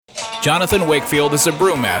Jonathan Wakefield is a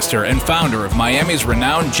brewmaster and founder of Miami's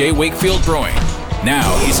renowned J. Wakefield Brewing.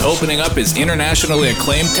 Now he's opening up his internationally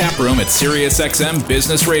acclaimed tap room at SiriusXM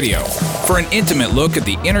Business Radio for an intimate look at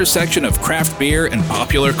the intersection of craft beer and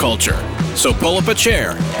popular culture. So pull up a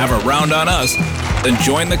chair, have a round on us, then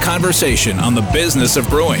join the conversation on the business of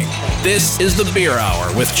brewing. This is the Beer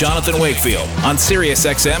Hour with Jonathan Wakefield on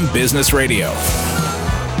SiriusXM Business Radio.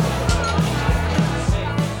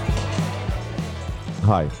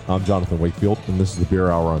 Hi, I'm Jonathan Wakefield, and this is the Beer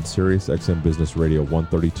Hour on SiriusXM Business Radio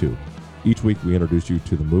 132. Each week, we introduce you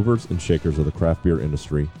to the movers and shakers of the craft beer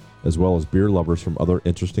industry, as well as beer lovers from other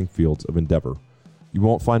interesting fields of endeavor. You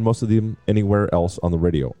won't find most of them anywhere else on the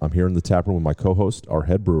radio. I'm here in the tap room with my co-host, our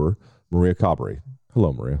head brewer, Maria Cabre.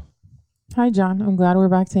 Hello, Maria. Hi, John. I'm glad we're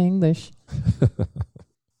back to English.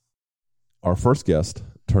 Our first guest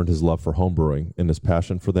turned his love for home brewing and his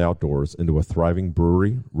passion for the outdoors into a thriving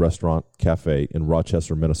brewery, restaurant, cafe in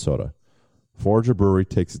Rochester, Minnesota. Forager Brewery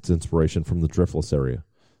takes its inspiration from the Driftless area,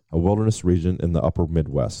 a wilderness region in the upper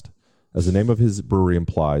Midwest. As the name of his brewery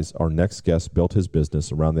implies, our next guest built his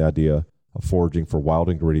business around the idea of foraging for wild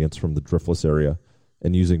ingredients from the Driftless area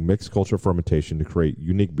and using mixed culture fermentation to create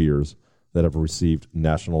unique beers that have received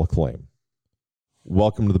national acclaim.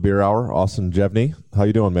 Welcome to the Beer Hour, Austin Jevne. How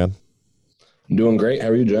you doing, man? I'm doing great. How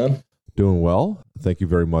are you, John? Doing well. Thank you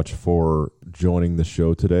very much for joining the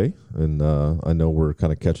show today. And I know we're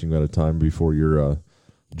kind of catching you at a time before you're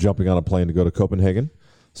jumping on a plane to go to Copenhagen.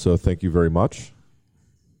 So thank you very much.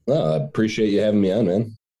 I appreciate you having me on,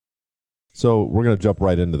 man. So we're going to jump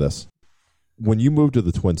right into this. When you moved to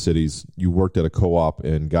the Twin Cities, you worked at a co-op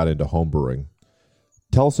and got into home brewing.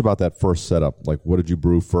 Tell us about that first setup. Like, what did you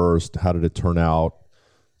brew first? How did it turn out?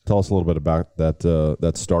 Tell us a little bit about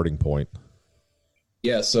that starting point.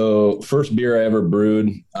 Yeah, so first beer I ever brewed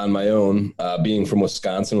on my own, being from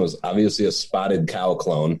Wisconsin, was obviously a Spotted Cow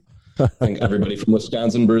clone. I think everybody from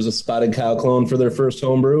Wisconsin brews a Spotted Cow clone for their first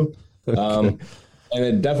home brew. And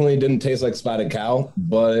it definitely didn't taste like Spotted Cow,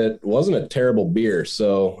 but it wasn't a terrible beer.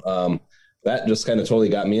 So that just kind of totally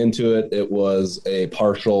got me into it. It was a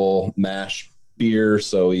partial mash beer,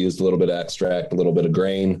 so we used a little bit of extract, a little bit of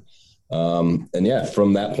grain. And yeah,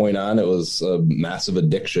 from that point on, it was a massive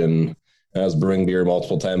addiction. I was brewing beer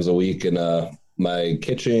multiple times a week in my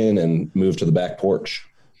kitchen and moved to the back porch.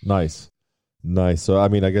 Nice. So, I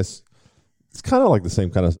mean, I guess it's kind of like the same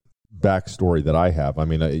kind of backstory that I have. I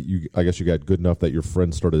mean, I guess you got good enough that your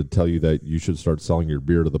friends started to tell you that you should start selling your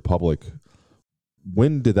beer to the public.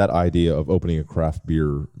 When did that idea of opening a craft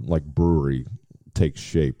beer like brewery take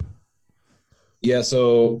shape? Yeah,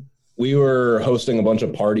 so we were hosting a bunch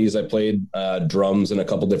of parties. I played drums in a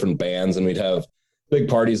couple different bands, and we'd have big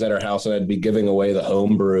parties at our house, and I'd be giving away the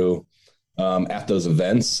home brew at those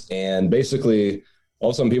events. And basically,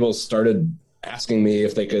 all of a sudden people started asking me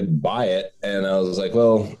if they could buy it. And I was like,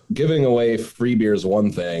 well, giving away free beer is one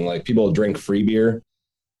thing. Like, people drink free beer,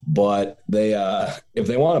 but they if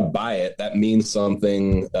they want to buy it, that means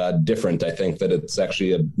something different. I think that it's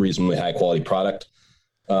actually a reasonably high quality product.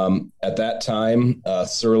 At that time,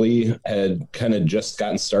 Surly had kind of just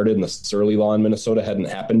gotten started, and the Surly law in Minnesota hadn't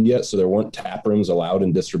happened yet, so there weren't tap rooms allowed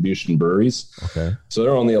in distribution breweries. Okay. So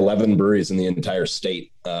there are only 11 breweries in the entire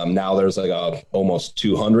state. Now there's like almost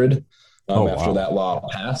 200 after that law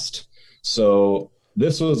passed. So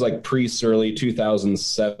this was like pre-Surly,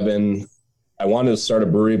 2007. I wanted to start a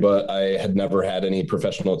brewery, but I had never had any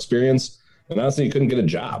professional experience. And honestly, you couldn't get a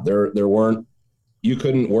job. You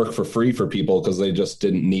couldn't work for free for people because they just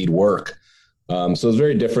didn't need work. So it was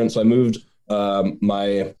very different. So I moved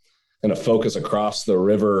my kind of focus across the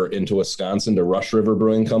river into Wisconsin to Rush River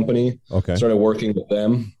Brewing Company. Okay. Started working with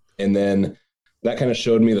them. And then that kind of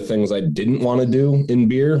showed me the things I didn't want to do in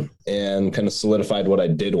beer and kind of solidified what I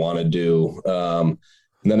did want to do. And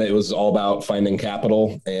then it was all about finding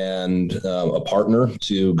capital and a partner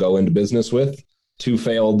to go into business with. Two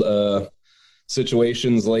failed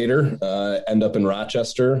situations later, end up in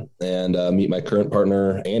Rochester and meet my current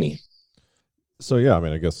partner, Annie. So, yeah, I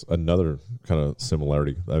mean, I guess another kind of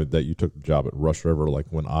similarity that you took the job at Rush River, like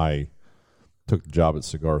when I took the job at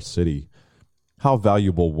Cigar City. How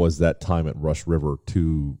valuable was that time at Rush River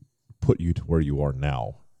to put you to where you are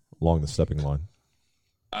now along the stepping line?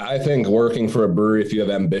 I think working for a brewery, if you have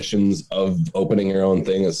ambitions of opening your own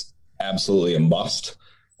thing, is absolutely a must.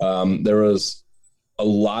 There was a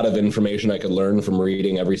lot of information I could learn from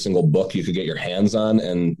reading every single book you could get your hands on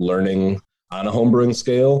and learning on a homebrewing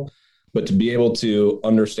scale. But to be able to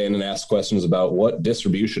understand and ask questions about what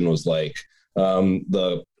distribution was like,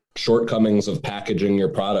 the shortcomings of packaging your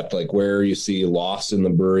product, like where you see loss in the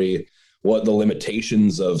brewery, what the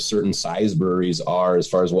limitations of certain size breweries are as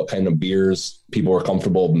far as what kind of beers people were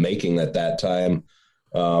comfortable making at that time,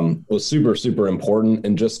 was super, super important.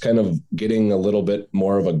 And just kind of getting a little bit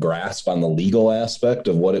more of a grasp on the legal aspect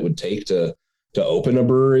of what it would take to open a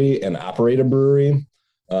brewery and operate a brewery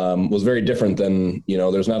was very different than,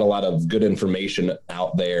 there's not a lot of good information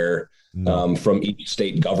out there from each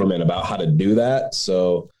state government about how to do that.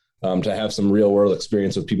 So to have some real world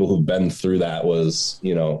experience with people who've been through that was,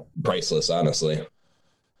 priceless, honestly.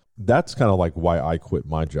 That's kind of like why I quit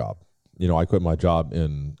my job. I quit my job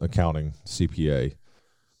in accounting, CPA,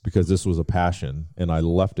 because this was a passion, and I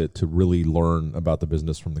left it to really learn about the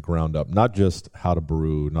business from the ground up, not just how to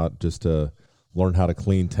brew, not just to learn how to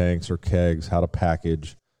clean tanks or kegs, how to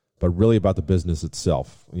package, but really about the business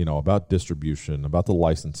itself, about distribution, about the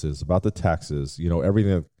licenses, about the taxes,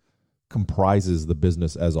 everything that comprises the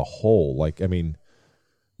business as a whole.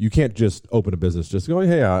 You can't just open a business just going,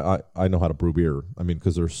 hey, I know how to brew beer.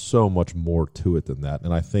 Because there's so much more to it than that.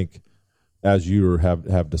 And I think, as you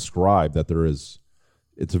have described, that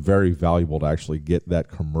it's very valuable to actually get that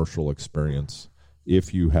commercial experience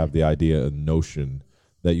if you have the idea and notion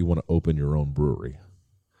that you want to open your own brewery.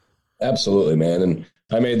 Absolutely, man. And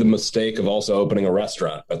I made the mistake of also opening a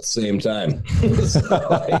restaurant at the same time.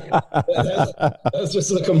 That's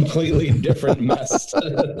just a completely different mess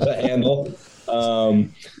to handle.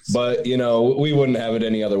 But we wouldn't have it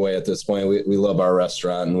any other way at this point. We love our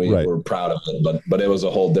restaurant, and we're proud of it, but it was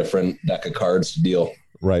a whole different deck of cards to deal.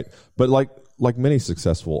 Right. But like many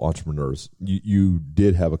successful entrepreneurs, you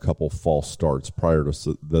did have a couple false starts prior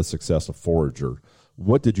to the success of Forager.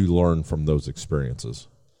 What did you learn from those experiences?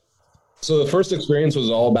 So the first experience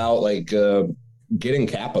was all about getting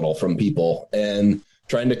capital from people and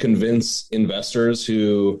trying to convince investors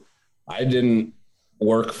who I didn't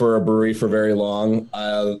work for a brewery for very long.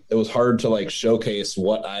 It was hard to showcase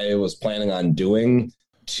what I was planning on doing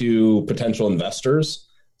to potential investors.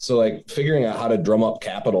 So figuring out how to drum up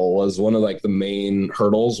capital was one of the main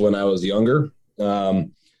hurdles when I was younger.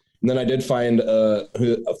 And then I did find a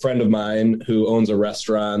friend of mine who owns a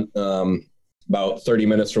restaurant about 30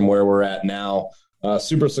 minutes from where we're at now,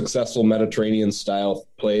 super successful Mediterranean style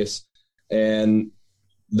place. And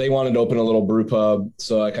they wanted to open a little brew pub.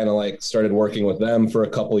 So I kind of started working with them for a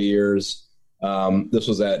couple of years. This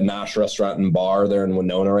was at Nosh Restaurant and Bar there in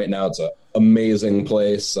Winona right now. It's an amazing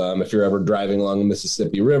place. If you're ever driving along the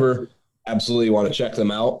Mississippi River, absolutely want to check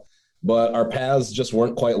them out. But our paths just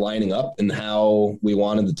weren't quite lining up in how we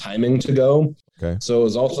wanted the timing to go. Okay. So it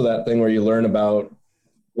was also that thing where you learn about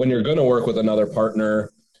when you're going to work with another partner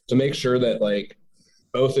to make sure that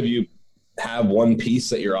both of you have one piece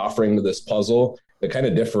that you're offering to this puzzle that kind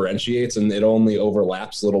of differentiates and it only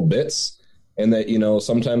overlaps little bits. And that,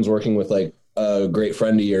 sometimes working with a great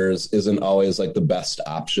friend of yours isn't always the best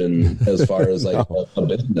option as far as no. a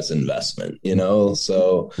business investment,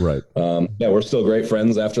 So, right. We're still great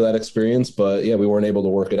friends after that experience, but we weren't able to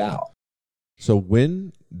work it out. So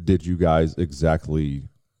when did you guys exactly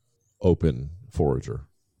open Forager?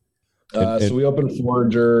 So we opened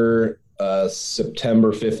Forager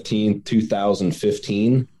September 15th,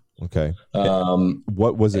 2015. Okay.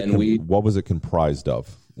 What was it? What was it comprised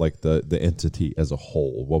of? The entity as a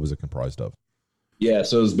whole, what was it comprised of? Yeah,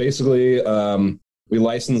 so it was basically we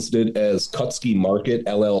licensed it as Kutsky Market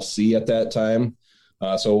LLC at that time.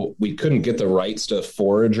 So we couldn't get the rights to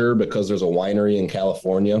Forager because there's a winery in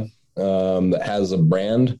California that has a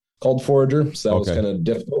brand called Forager. So that was kind of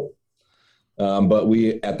difficult. But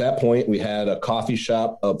at that point, we had a coffee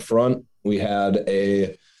shop up front. We had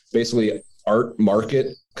a basically art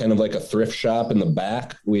market, kind of like a thrift shop in the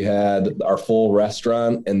back. We had our full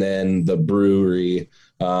restaurant, and then the brewery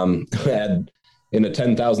had, in a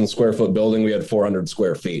 10,000 square foot building, we had 400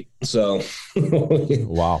 square feet. So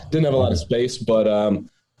wow, didn't have a lot of space, but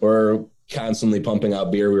we're constantly pumping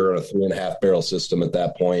out beer. We were on a 3.5 barrel system at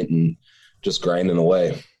that point and just grinding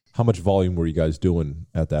away. How much volume were you guys doing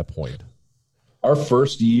at that point? Our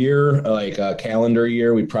first year, a calendar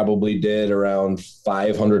year, we probably did around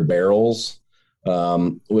 500 barrels,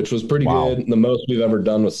 which was pretty good. The most we've ever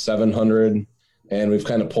done was 700, and we've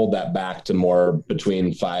kind of pulled that back to more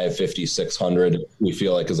between 550, 600. We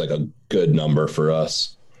feel is a good number for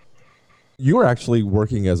us. You were actually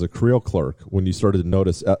working as a creel clerk when you started to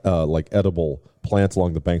notice edible plants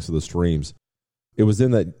along the banks of the streams. It was in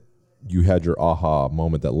that you had your aha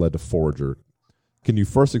moment that led to Forager. Can you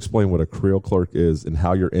first explain what a creel clerk is and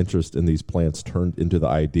how your interest in these plants turned into the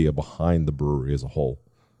idea behind the brewery as a whole?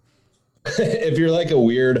 If you're a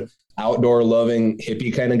weird outdoor loving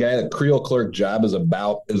hippie kind of guy, the creel clerk job is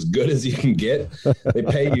about as good as you can get. They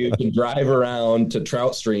pay you to drive around to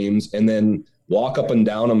trout streams and then walk up and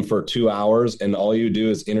down them for 2 hours, and all you do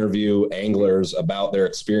is interview anglers about their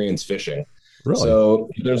experience fishing. Really? So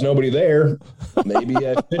if there's nobody there, maybe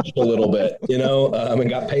I fished a little bit, and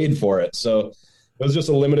got paid for it. So it was just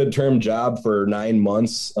a limited term job for 9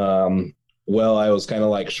 months. Well, I was kind of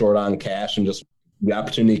like short on cash, and just the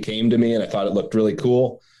opportunity came to me, and I thought it looked really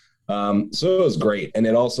cool. So it was great. And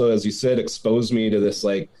it also, as you said, exposed me to this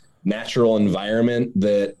like natural environment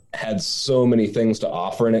that had so many things to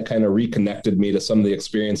offer. And it kind of reconnected me to some of the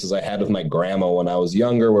experiences I had with my grandma when I was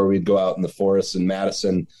younger, where we'd go out in the forest in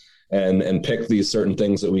Madison and pick these certain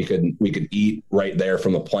things that we could eat right there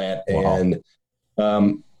from the plant. Wow.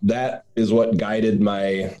 And that is what guided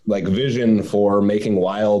my like vision for making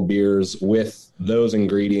wild beers with those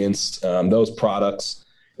ingredients, those products.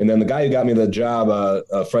 And then the guy who got me the job,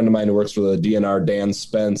 a friend of mine who works for the DNR, Dan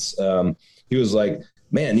Spence, he was like,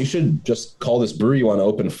 man, you should just call this brewery you want to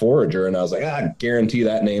open Forager. And I was like, guarantee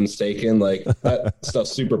that name's taken. Like that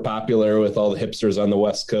stuff's super popular with all the hipsters on the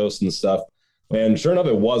West Coast and stuff. And sure enough,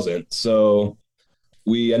 it wasn't. So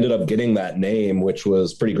we ended up getting that name, which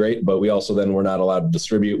was pretty great. But we also then were not allowed to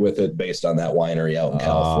distribute with it based on that winery out in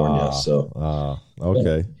California.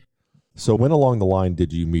 Okay. Yeah. So when along the line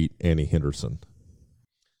did you meet Annie Henderson?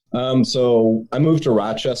 So I moved to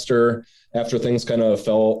Rochester after things kind of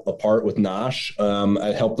fell apart with Nosh.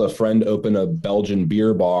 I helped a friend open a Belgian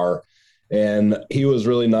beer bar, and he was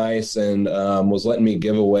really nice and was letting me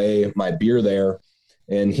give away my beer there.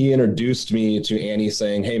 And he introduced me to Annie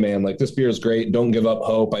saying, hey man, like this beer is great. Don't give up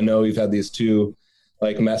hope. I know you've had these two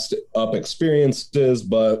like messed up experiences,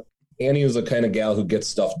 but Annie is the kind of gal who gets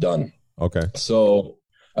stuff done. Okay. So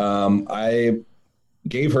I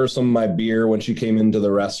gave her some of my beer when she came into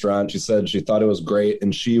the restaurant. She said she thought it was great,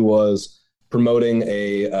 and she was promoting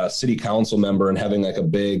a city council member and having like a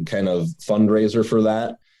big kind of fundraiser for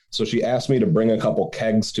that. So she asked me to bring a couple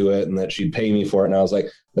kegs to it and that she'd pay me for it. And I was like,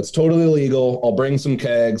 that's totally illegal. I'll bring some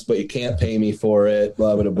kegs, but you can't pay me for it,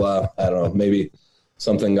 blah, blah, blah. I don't know. Maybe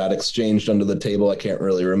something got exchanged under the table. I can't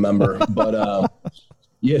really remember. But,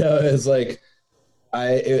 it's like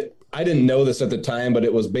I didn't know this at the time, but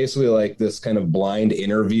it was basically like this kind of blind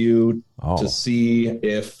interview to see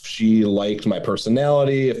if she liked my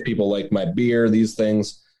personality, if people liked my beer, these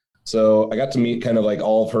things. So I got to meet kind of like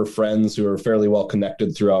all of her friends who are fairly well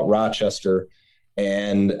connected throughout Rochester.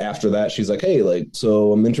 And after that, she's like, hey, like,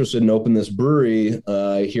 so I'm interested in opening this brewery.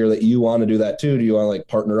 I hear that you want to do that too. Do you want to like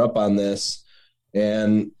partner up on this?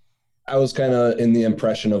 And I was kind of in the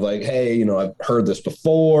impression of like, hey, I've heard this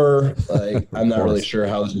before. Like, I'm not really sure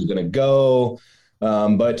how this is going to go.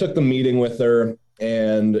 But I took the meeting with her,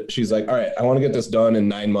 and she's like, all right, I want to get this done in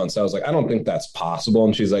 9 months. I was like, I don't think that's possible.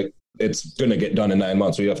 And she's like, it's going to get done in 9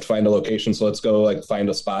 months. So you have to find a location. So let's go like find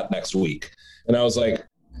a spot next week. And I was like,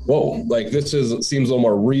 whoa, like this seems a little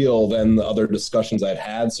more real than the other discussions I'd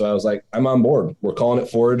had. So I was like, I'm on board. We're calling it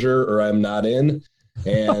Forager, or I'm not in.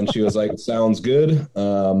 And she was like, sounds good.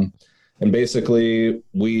 And basically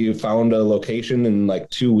we found a location in like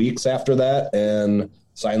 2 weeks after that and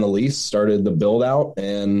signed the lease, started the build out,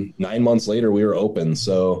 and 9 months later we were open.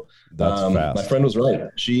 So that's fast. My friend was right.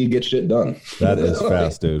 She gets shit done. That is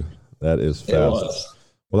fast, dude. That is fast.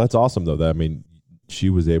 Well, that's awesome though. I mean, she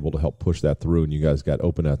was able to help push that through, and you guys got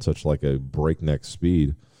open at such like a breakneck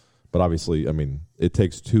speed. But obviously, I mean, it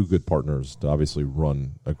takes two good partners to obviously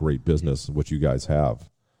run a great business, which you guys have.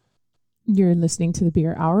 You're listening to the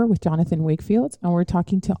Beer Hour with Jonathan Wakefield, and we're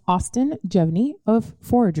talking to Austin Jevne of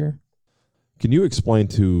Forager. Can you explain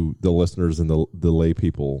to the listeners and the lay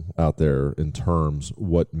people out there in terms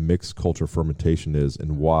what mixed culture fermentation is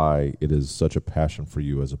and why it is such a passion for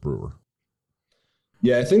you as a brewer?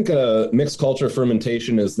 Yeah, I think mixed culture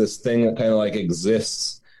fermentation is this thing that kind of like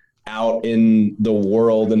exists out in the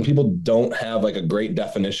world, and people don't have like a great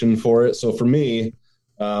definition for it. So for me,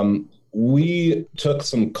 we took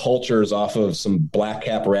some cultures off of some black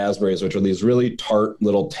cap raspberries, which are these really tart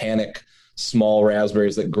little tannic small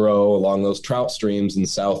raspberries that grow along those trout streams in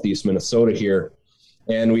southeast Minnesota here.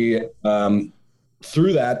 And we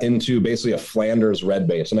threw that into basically a Flanders red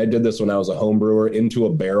base. And I did this when I was a home brewer, into a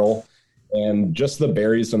barrel, and just the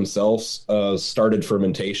berries themselves started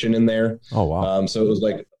fermentation in there. Oh, wow. So it was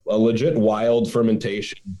like a legit wild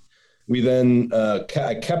fermentation. We then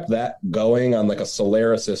I kept that going on like a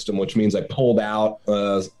Solera system, which means I pulled out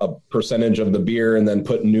a percentage of the beer and then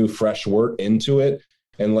put new fresh wort into it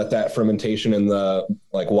and let that fermentation in the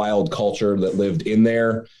like wild culture that lived in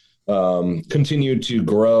there continue to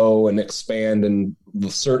grow and expand. And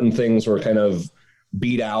certain things were kind of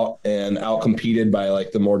beat out and outcompeted by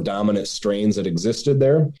like the more dominant strains that existed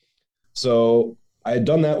there. So I had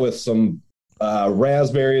done that with some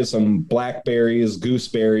raspberries, some blackberries,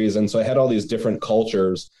 gooseberries. And so I had all these different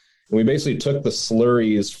cultures. And we basically took the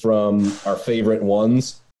slurries from our favorite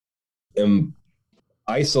ones and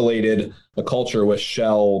isolated a culture with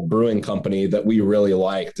Shell Brewing Company that we really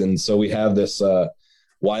liked. And so we have this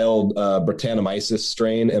wild Brettanomyces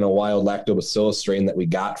strain and a wild Lactobacillus strain that we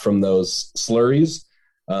got from those slurries,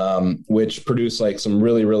 which produce like some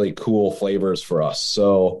really, really cool flavors for us.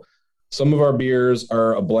 So some of our beers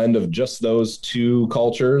are a blend of just those two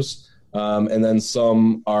cultures, and then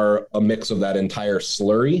some are a mix of that entire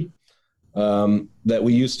slurry that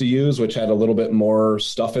we used to use, which had a little bit more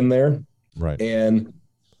stuff in there. Right. And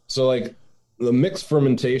so like the mixed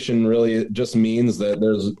fermentation really just means that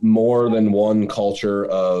there's more than one culture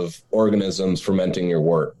of organisms fermenting your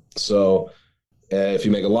wort. So if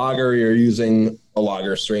you make a lager, you're using a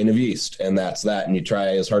lager strain of yeast, and that's that. And you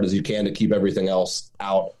try as hard as you can to keep everything else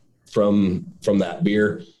out from that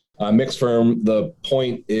beer. Mixed ferm, the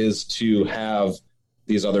point is to have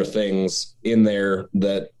these other things in there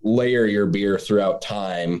that layer your beer throughout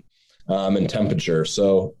time and temperature.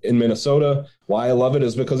 So in Minnesota, why I love it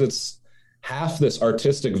is because it's half this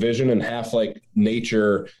artistic vision and half like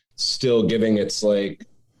nature still giving its like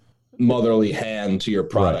motherly hand to your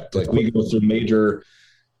product. Right. Like we go through major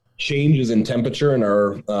changes in temperature in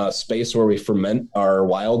our space where we ferment our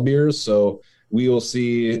wild beers. So we will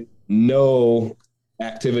see no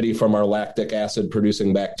activity from our lactic acid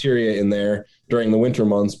producing bacteria in there during the winter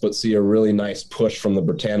months, but see a really nice push from the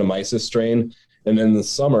Brettanomyces strain. And in the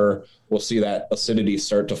summer, we'll see that acidity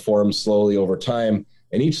start to form slowly over time.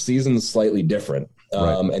 And each season is slightly different.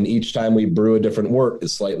 Right. And each time we brew a different wort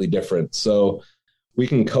is slightly different. So we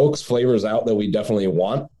can coax flavors out that we definitely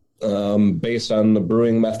want based on the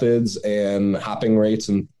brewing methods and hopping rates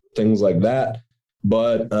and things like that.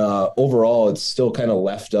 But overall, it's still kind of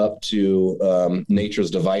left up to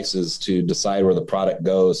nature's devices to decide where the product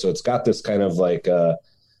goes. So it's got this kind of like,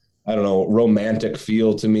 romantic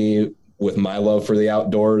feel to me with my love for the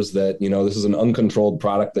outdoors that, you know, this is an uncontrolled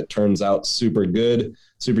product that turns out super good,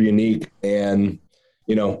 super unique. And,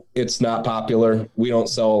 you know, it's not popular. We don't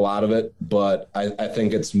sell a lot of it, but I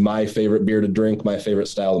think it's my favorite beer to drink, my favorite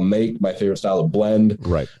style to make, my favorite style to blend.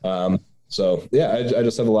 Right. So, yeah, I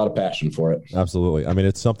just have a lot of passion for it. Absolutely. I mean,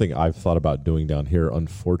 it's something I've thought about doing down here.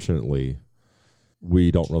 Unfortunately,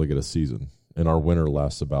 we don't really get a season, and our winter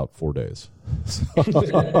lasts about 4 days. So,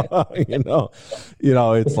 you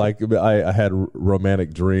know, it's like I had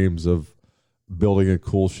romantic dreams of building a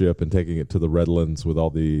cool ship and taking it to the Redlands with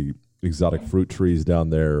all the exotic fruit trees down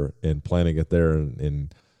there and planting it there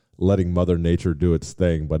and letting Mother Nature do its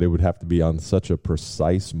thing. But it would have to be on such a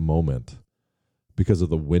precise moment because of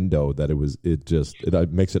the window that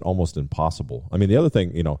it makes it almost impossible. I mean, the other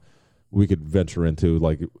thing, you know, we could venture into,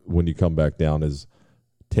 like when you come back down, is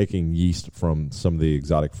taking yeast from some of the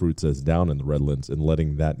exotic fruits that's down in the Redlands and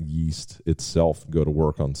letting that yeast itself go to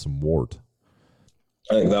work on some wort.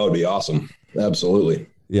 I think that would be awesome. Absolutely.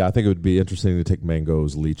 Yeah, I think it would be interesting to take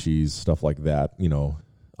mangoes, lychees, stuff like that. You know,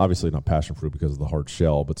 obviously not passion fruit because of the hard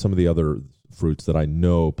shell, but some of the other fruits that I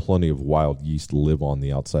know plenty of wild yeast live on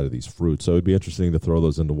the outside of these fruits. So it'd be interesting to throw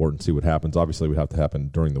those into wort and see what happens. Obviously, it would have to happen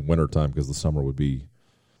during the winter time because the summer would be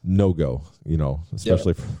no-go, you know,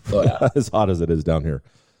 especially as hot as it is down here.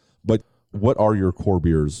 But what are your core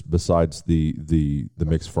beers besides the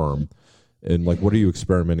mixed firm? And like, what are you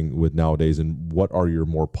experimenting with nowadays? And what are your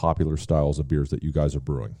more popular styles of beers that you guys are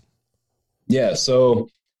brewing? Yeah, so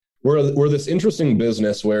we're this interesting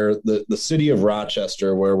business where the city of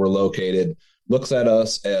Rochester, where we're located, looks at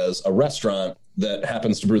us as a restaurant that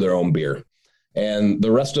happens to brew their own beer. And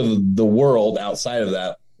the rest of the world outside of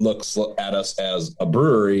that looks at us as a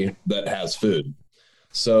brewery that has food.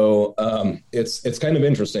 So it's kind of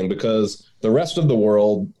interesting because the rest of the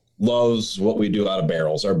world loves what we do out of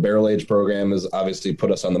barrels. Our barrel age program has obviously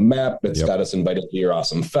put us on the map. It's got us invited to your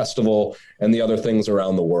awesome festival and the other things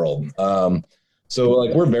around the world. So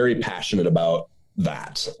like we're very passionate about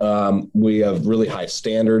that. We have really high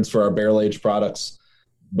standards for our barrel age products,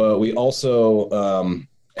 but we also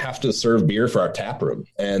have to serve beer for our tap room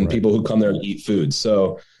and people who come there to eat food.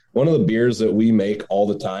 So one of the beers that we make all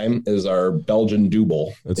the time is our Belgian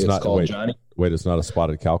Double. It's called Johnny. Wait, it's not a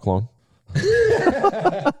spotted cow clone?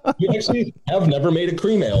 We actually have never made a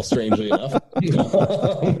cream ale, strangely enough.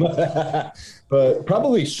 But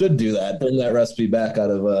probably should do that, bring that recipe back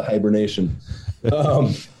out of hibernation.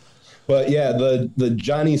 But yeah, the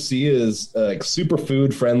Johnny C is like super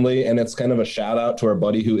food friendly, and it's kind of a shout out to our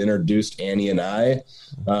buddy who introduced Annie and I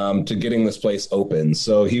to getting this place open.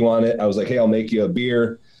 So I was like, hey, I'll make you a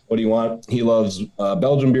beer. What do you want? He loves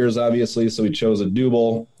Belgian beers, obviously, so we chose a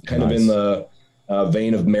Double, kind of in the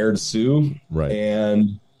vein of Merd Sue. Right.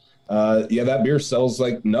 And that beer sells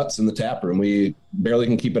like nuts in the tap room. We barely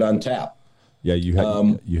can keep it on tap. Yeah, you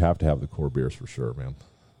have to have the core beers for sure, man.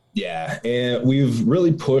 Yeah, and we've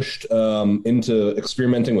really pushed into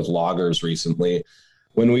experimenting with lagers recently.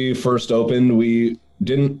 When we first opened, we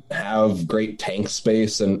didn't have great tank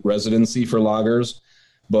space and residency for lagers,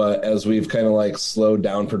 but as we've kind of like slowed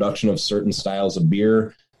down production of certain styles of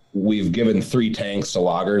beer, we've given 3 tanks to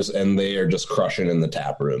lagers, and they are just crushing in the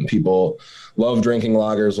tap room. People love drinking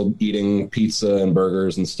lagers, eating pizza and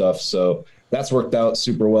burgers and stuff, so that's worked out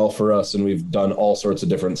super well for us, and we've done all sorts of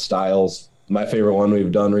different styles. My favorite one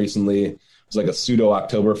we've done recently was like a pseudo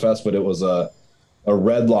Oktoberfest, but it was a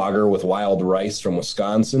red lager with wild rice from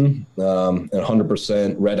Wisconsin, and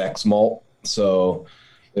 100% red X malt. So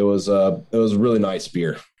it was a really nice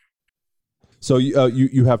beer. So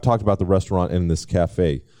you have talked about the restaurant and this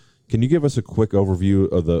cafe. Can you give us a quick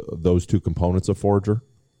overview of those 2 components of Forager?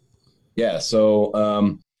 Yeah.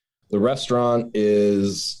 So the restaurant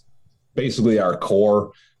is basically our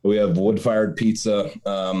core. We have wood-fired pizza.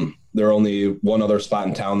 There are only one other spot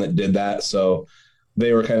in town that did that. So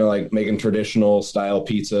they were kind of like making traditional style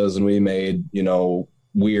pizzas, and we made,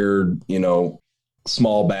 weird,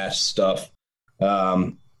 small batch stuff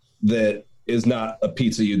that is not a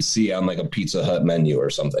pizza you'd see on like a Pizza Hut menu or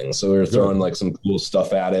something. So we were throwing like some cool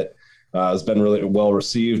stuff at it. It's been really well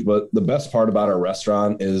received. But the best part about our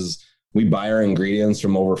restaurant is we buy our ingredients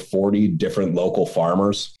from over 40 different local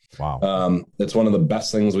farmers. Wow. It's one of the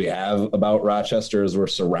best things we have about Rochester is we're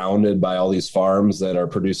surrounded by all these farms that are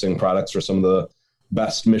producing products for some of the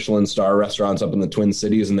best Michelin star restaurants up in the Twin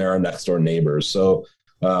Cities, and they're our next door neighbors. So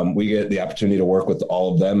we get the opportunity to work with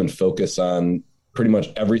all of them and focus on pretty much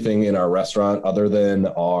everything in our restaurant other than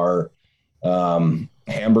our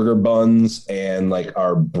hamburger buns and like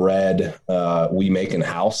our bread we make in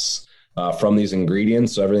house from these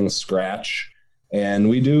ingredients. So everything's scratch. And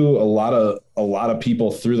we do a lot of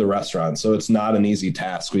people through the restaurant. So it's not an easy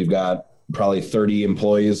task. We've got probably 30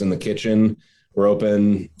 employees in the kitchen. We're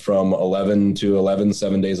open from 11 to 11,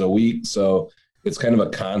 7 days a week. So it's kind of a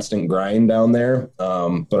constant grind down there.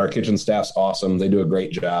 But our kitchen staff's awesome. They do a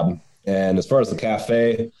great job. And as far as the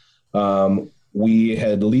cafe, we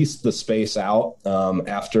had leased the space out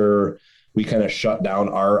after we kind of shut down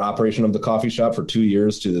our operation of the coffee shop for 2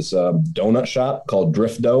 years to this donut shop called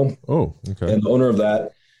Drift Dough. Oh, okay. And the owner of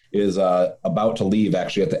that is about to leave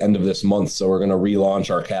actually at the end of this month. So we're going to relaunch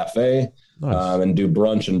our cafe. Nice. And do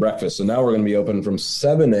brunch and breakfast. So now we're going to be open from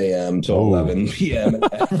 7 a.m. to 11 p.m.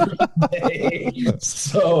 every day.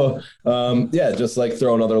 So, just like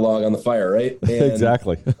throw another log on the fire, right? And,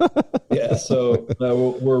 exactly. Yeah, so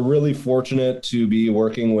we're really fortunate to be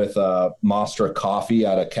working with Mostra Coffee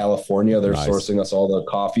out of California. They're sourcing us all the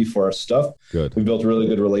coffee for our stuff. Good. We built a really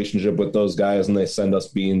good relationship with those guys, and they send us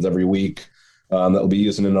beans every week that we'll be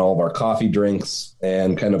using in all of our coffee drinks,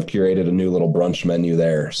 and kind of curated a new little brunch menu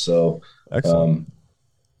there. So excellent.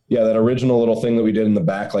 That original little thing that we did in the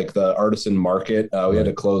back, like the artisan market, we had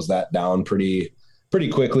to close that down pretty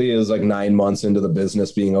quickly. It was like 9 months into the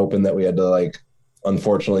business being open that we had to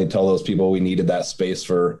unfortunately tell those people we needed that space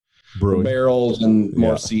for barrels and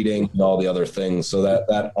more seating and all the other things. So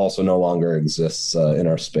that also no longer exists in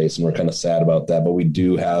our space, and we're kind of sad about that. But we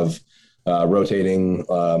do have rotating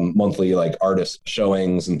monthly artist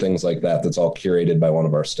showings and things like that. That's all curated by one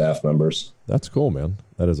of our staff members. That's cool, man.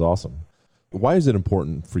 That is awesome. Why is it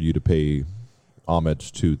important for you to pay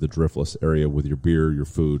homage to the Driftless area with your beer, your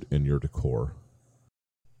food, and your decor?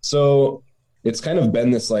 So it's kind of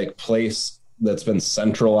been this place that's been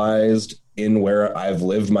centralized in where I've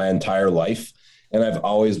lived my entire life, and I've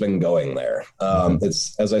always been going there.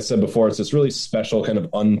 It's, as I said before, it's this really special kind of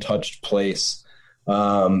untouched place.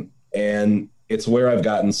 And it's where I've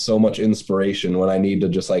gotten so much inspiration when I need to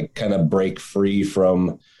just kind of break free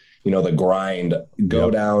from, the grind,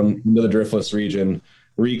 go down into the Driftless region,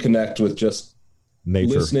 reconnect with just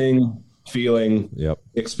nature, listening, feeling,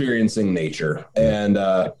 experiencing nature. And,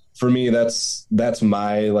 for me, that's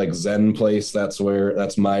my Zen place. That's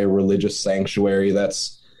my religious sanctuary.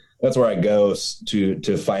 That's where I go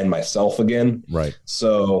to find myself again. Right.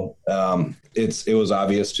 So, it was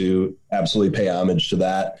obvious to absolutely pay homage to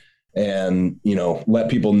that. And, let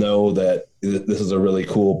people know that this is a really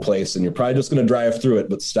cool place, and you're probably just going to drive through it,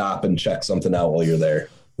 but stop and check something out while you're there.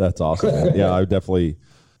 That's awesome. Yeah, I definitely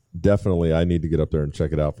I need to get up there and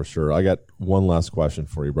check it out for sure. I got one last question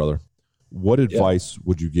for you, brother. What advice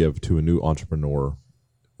would you give to a new entrepreneur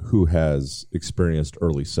who has experienced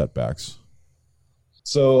early setbacks?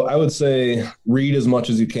 So I would say read as much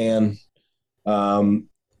as you can.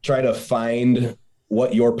 Try to find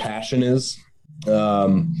what your passion is.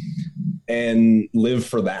 and live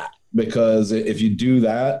for that, because if you do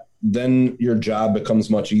that, then your job becomes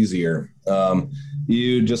much easier.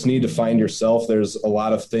 You just need to find yourself. There's a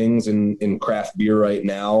lot of things in craft beer right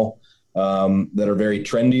now that are very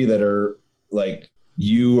trendy, that are like,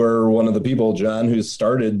 you are one of the people, John, who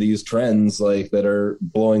started these trends, like, that are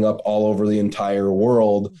blowing up all over the entire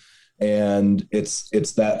world. And it's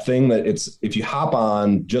that thing that if you hop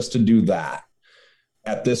on just to do that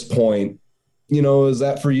at this point, is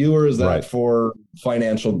that for you, or is that right for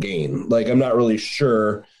financial gain? Like, I'm not really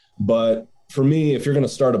sure, but for me, if you're going to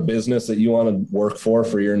start a business that you want to work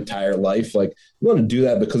for your entire life, like, you want to do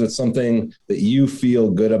that because it's something that you feel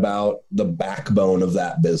good about, the backbone of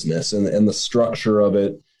that business and the structure of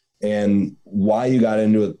it, and why you got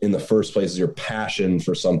into it in the first place is your passion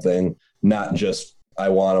for something, not just, I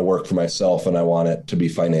want to work for myself and I want it to be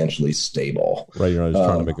financially stable. Right. You're not just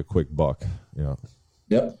trying to make a quick buck. Yeah.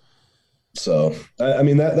 Yep. So, I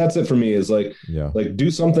mean, that's it for me, is like do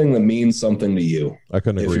something that means something to you. I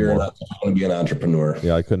couldn't agree more. If you're not going to be an entrepreneur.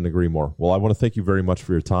 Yeah, I couldn't agree more. Well, I want to thank you very much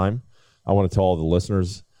for your time. I want to tell all the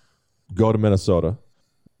listeners, go to Minnesota,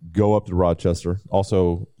 go up to Rochester,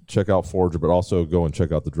 also check out Forager, but also go and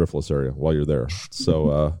check out the Driftless area while you're there.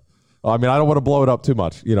 So, I mean, I don't want to blow it up too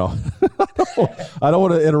much, I don't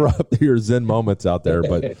want to interrupt your Zen moments out there,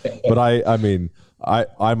 but I mean,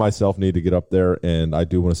 I myself need to get up there, and I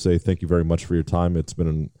do want to say thank you very much for your time. It's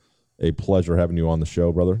been a pleasure having you on the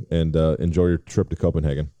show, brother, and enjoy your trip to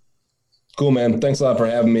Copenhagen. Cool, man. Thanks a lot for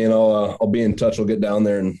having me, and I'll be in touch. We'll get down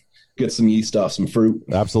there and get some yeast off some fruit.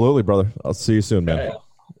 Absolutely, brother. I'll see you soon, man. All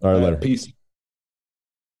right, later. Peace.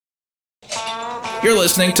 You're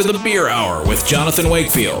listening to The Beer Hour with Jonathan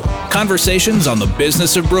Wakefield. Conversations on the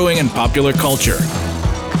business of brewing and popular culture.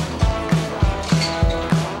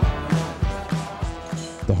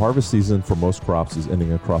 The harvest season for most crops is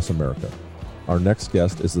ending across America. Our next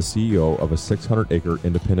guest is the CEO of a 600-acre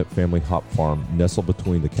independent family hop farm nestled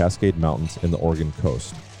between the Cascade Mountains and the Oregon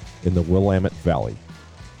coast, in the Willamette Valley.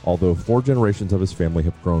 Although 4 generations of his family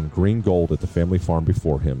have grown green gold at the family farm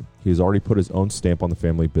before him, he has already put his own stamp on the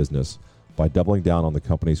family business by doubling down on the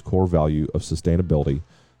company's core value of sustainability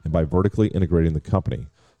and by vertically integrating the company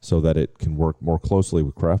so that it can work more closely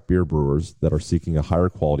with craft beer brewers that are seeking a higher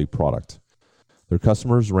quality product. Their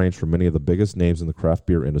customers range from many of the biggest names in the craft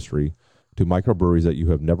beer industry to microbreweries that you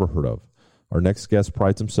have never heard of. Our next guest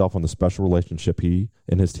prides himself on the special relationship he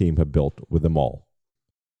and his team have built with them all.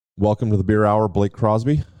 Welcome to the Beer Hour, Blake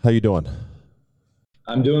Crosby. How you doing?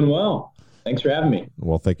 I'm doing well. Thanks for having me.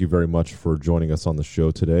 Well, thank you very much for joining us on the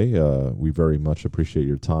show today. We very much appreciate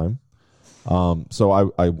your time. So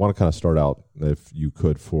I want to kind of start out, if you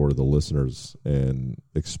could, for the listeners, and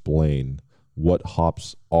explain what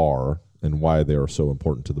hops are and why they are so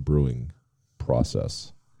important to the brewing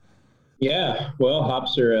process. Yeah, well,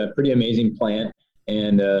 hops are a pretty amazing plant,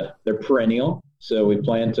 and they're perennial. So we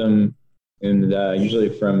plant them usually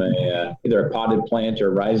from either a potted plant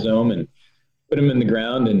or rhizome, and put them in the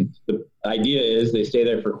ground. And the idea is they stay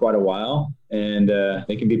there for quite a while, and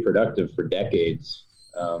they can be productive for decades.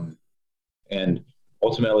 And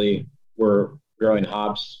ultimately, we're growing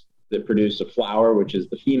hops that produce a flower, which is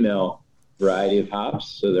the female variety of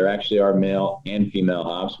hops. So there actually are male and female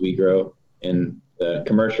hops. We grow in the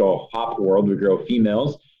commercial hop world, we grow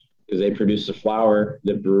females because they produce a flower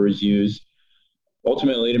that brewers use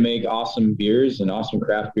ultimately to make awesome beers and awesome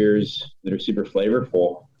craft beers that are super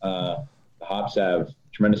flavorful. The hops have a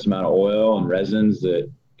tremendous amount of oil and resins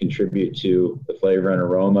that contribute to the flavor and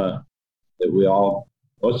aroma that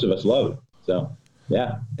most of us love. So,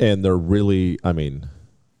 yeah. And they're really,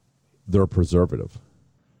 they're a preservative.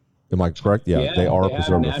 Am I correct? Yeah, they are a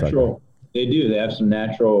preservative. They do. They have some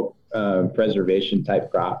natural preservation type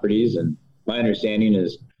properties. And my understanding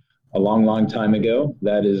is a long, long time ago,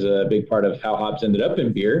 that is a big part of how hops ended up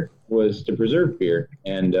in beer, was to preserve beer.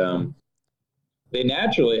 And they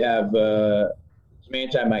naturally have some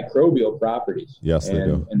antimicrobial properties. Yes, they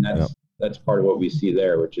do. And that's part of what we see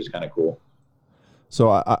there, which is kind of cool. So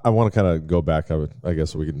I want to kind of go back. I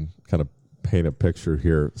guess we can kind of paint a picture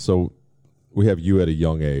here. So we have you at a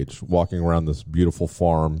young age walking around this beautiful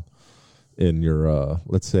farm in your,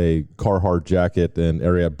 let's say, Carhartt jacket and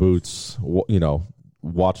Ariat boots,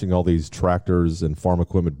 watching all these tractors and farm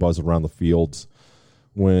equipment buzz around the fields,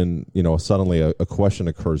 when, suddenly a question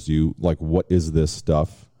occurs to you, like, what is this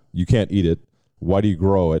stuff? You can't eat it. Why do you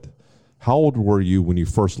grow it? How old were you when you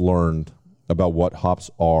first learned about what hops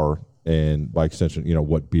are and, by extension,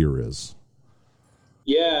 what beer is?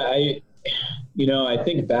 Yeah, I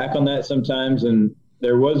think back on that sometimes, and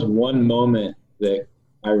there was one moment that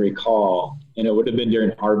I recall, and it would have been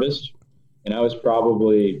during harvest, and I was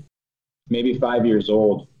probably maybe 5 years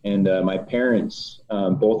old. And my parents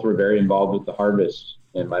both were very involved with the harvest.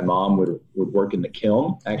 And my mom would work in the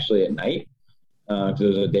kiln actually at night. Because it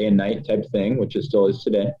was a day and night type thing, which it still is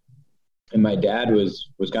today. And my dad was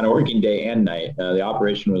kind of working day and night. The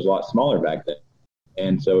operation was a lot smaller back then.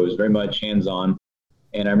 And so it was very much hands-on.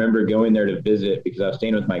 And I remember going there to visit because I was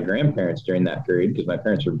staying with my grandparents during that period because my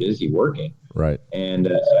parents were busy working. Right. And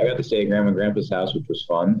so I got to stay at Grandma and Grandpa's house, which was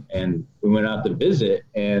fun. And we went out to visit.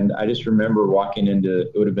 And I just remember walking into,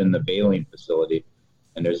 it would have been the baling facility.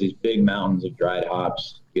 And there's these big mountains of dried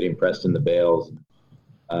hops getting pressed in the bales.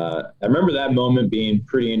 I remember that moment being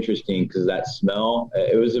pretty interesting because that smell,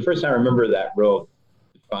 it was the first time I remember that real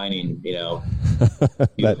defining,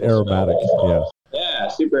 that aromatic. Yeah. Yeah,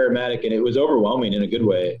 super aromatic. And it was overwhelming in a good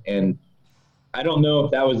way. And I don't know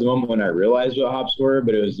if that was the moment when I realized what hops were,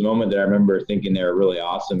 but it was the moment that I remember thinking they were really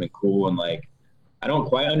awesome and cool. And like, I don't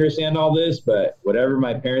quite understand all this, but whatever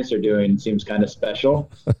my parents are doing seems kind of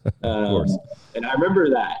special. And I remember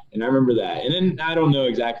that. And then I don't know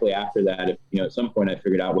exactly after that, if, at some point I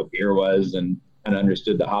figured out what beer was and kind of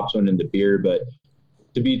understood the hops went into beer. But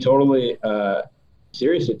to be totally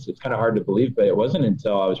serious, it's kind of hard to believe, but it wasn't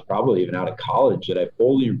until I was probably even out of college that I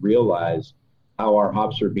fully realized how our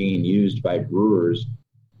hops were being used by brewers.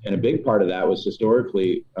 And a big part of that was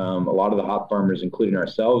historically, a lot of the hop farmers, including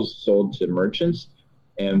ourselves, sold to merchants.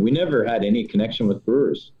 And we never had any connection with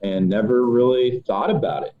brewers and never really thought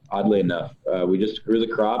about it, oddly enough. We just grew the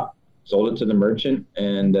crop, sold it to the merchant,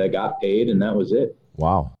 and got paid, and that was it.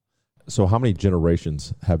 Wow. So how many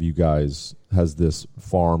generations has this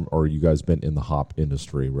farm or you guys been in the hop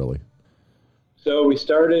industry, really? So we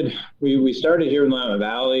started here in Willamette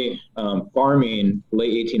Valley, farming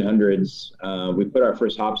late 1800s. We put our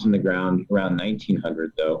first hops in the ground around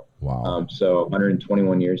 1900, though. Wow. So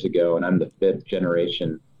 121 years ago, and I'm the fifth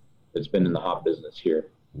generation that's been in the hop business here.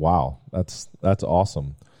 Wow, that's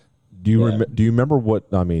awesome. Do you remember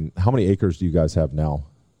how many acres do you guys have now?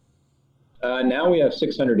 Now we have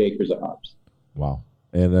 600 acres of hops. Wow.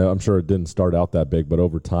 And I'm sure it didn't start out that big, but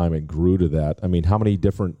over time it grew to that. I mean, how many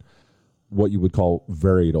different, what you would call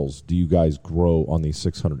varietals, do you guys grow on these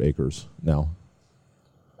 600 acres now?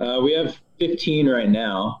 We have 15 right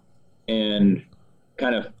now, and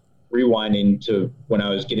kind of rewinding to when I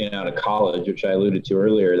was getting out of college, which I alluded to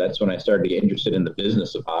earlier, that's when I started to get interested in the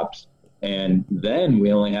business of hops. And then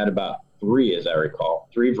we only had about 3, as I recall,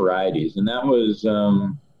 3 varieties. And that was,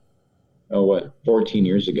 14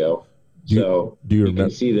 years ago. Do you can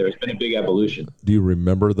see there's been a big evolution. Do you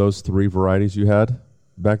remember those 3 varieties you had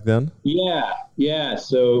back then? Yeah.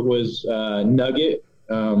 So it was Nugget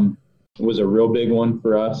was a real big one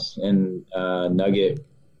for us, and Nugget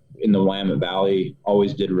in the Willamette Valley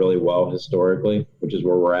always did really well historically, which is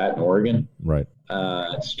where we're at in Oregon. Right.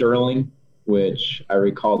 Sterling, which I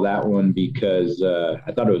recall that one because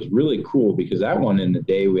I thought it was really cool because that one in the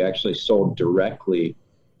day we actually sold directly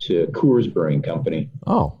to Coors Brewing Company.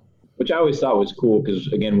 Oh. Which I always thought was cool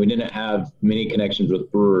because, again, we didn't have many connections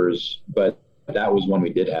with brewers, but that was one we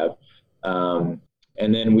did have. And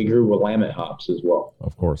then we grew Willamette hops as well.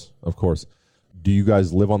 Of course. Do you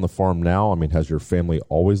guys live on the farm now? I mean, has your family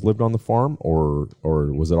always lived on the farm, or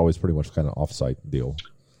was it always pretty much kind of off-site deal?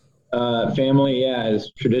 Family, has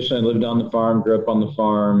traditionally lived on the farm, grew up on the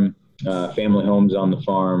farm, family homes on the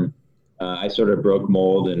farm. I sort of broke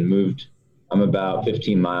mold and moved. I'm about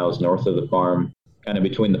 15 miles north of the farm, kind of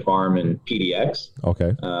between the farm and PDX.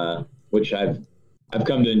 Okay. Which I've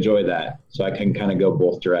come to enjoy that. So I can kind of go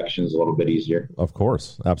both directions a little bit easier. Of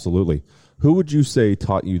course. Absolutely. Who would you say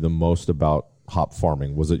taught you the most about hop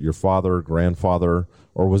farming? Was it your father, grandfather,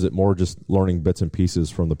 or was it more just learning bits and pieces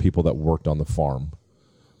from the people that worked on the farm?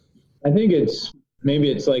 I think it's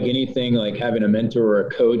like anything, like having a mentor or a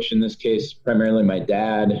coach, in this case, primarily my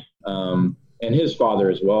dad, and his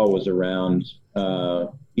father as well was around.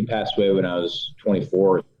 He passed away when I was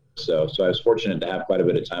 24. So I was fortunate to have quite a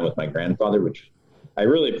bit of time with my grandfather, which I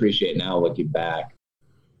really appreciate now looking back.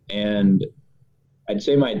 And I'd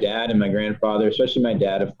say my dad and my grandfather, especially my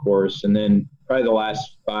dad, of course, and then probably the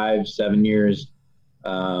last 5-7 years,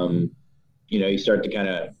 you start to kind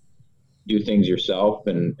of do things yourself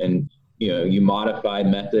and you modify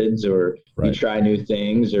methods or you try new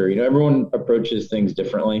things or, everyone approaches things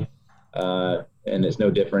differently. And it's no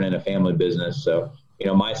different in a family business. So,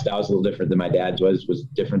 my style is a little different than my dad's was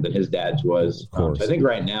different than his dad's was. So I think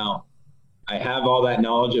right now I have all that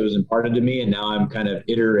knowledge that was imparted to me, and now I'm kind of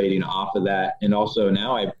iterating off of that. And also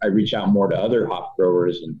now I reach out more to other hop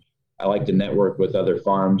growers, and I like to network with other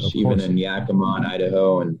farms, even in Yakima and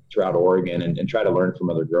Idaho and throughout Oregon, and try to learn from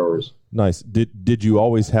other growers. Nice. Did you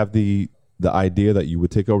always have the idea that you would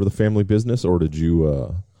take over the family business, or did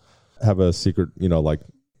you have a secret, like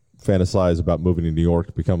fantasize about moving to New York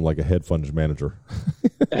to become like a head fund manager?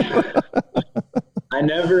 I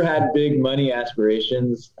never had big money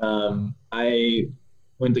aspirations. I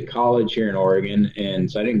went to college here in Oregon, and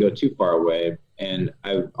so I didn't go too far away. And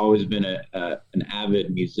I've always been an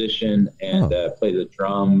avid musician and play the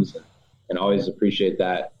drums and always appreciate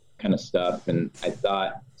that kind of stuff. And I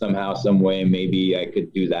thought somehow, some way, maybe I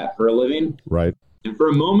could do that for a living. Right. And for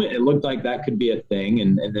a moment, it looked like that could be a thing,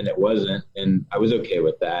 and then it wasn't. And I was okay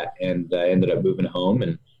with that. And I ended up moving home,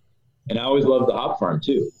 and I always loved the hop farm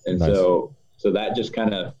too. And nice. So that just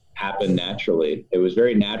kind of happened naturally. It was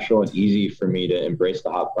very natural and easy for me to embrace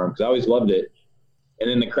the hop farm because I always loved it. And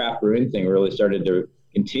then the craft brewing thing really started to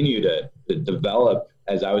continue to develop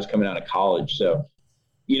as I was coming out of college. So,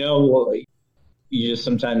 you just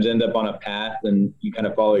sometimes end up on a path and you kind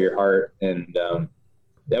of follow your heart. And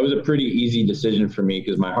that was a pretty easy decision for me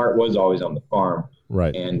because my heart was always on the farm.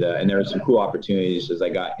 Right. And there were some cool opportunities as I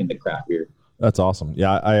got into craft beer. That's awesome.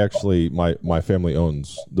 Yeah, I actually, my family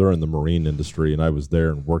they're in the marine industry, and I was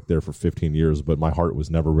there and worked there for 15 years, but my heart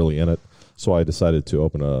was never really in it. So I decided to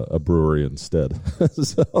open a brewery instead.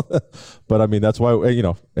 But I mean, that's why,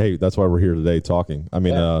 hey, that's why we're here today talking. I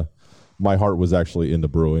mean, my heart was actually into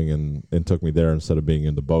brewing and took me there instead of being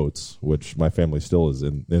into boats, which my family still is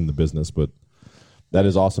in the business. But that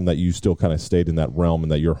is awesome that you still kind of stayed in that realm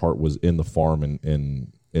and that your heart was in the farm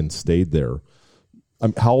and stayed there.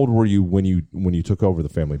 How old were you when you took over the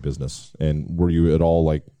family business, and were you at all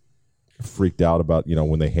like freaked out about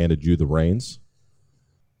when they handed you the reins?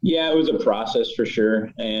 Yeah, it was a process for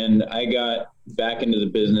sure, and I got back into the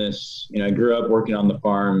business. I grew up working on the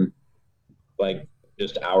farm, like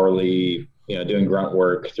just hourly, doing grunt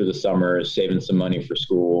work through the summers, saving some money for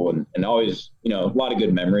school, and always a lot of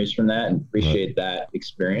good memories from that, and appreciate that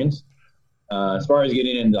experience. As far as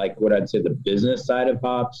getting into like what I'd say the business side of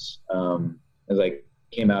hops, as I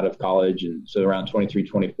came out of college, and so around 23,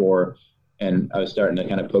 24, and I was starting to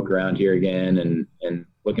kind of poke around here again and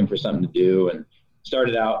looking for something to do, and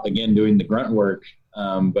started out again doing the grunt work,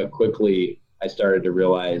 but quickly I started to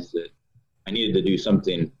realize that I needed to do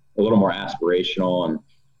something a little more aspirational, and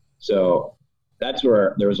so that's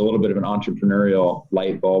where there was a little bit of an entrepreneurial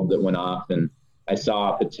light bulb that went off, and I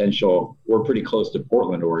saw potential. We're pretty close to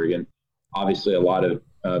Portland, Oregon, obviously a lot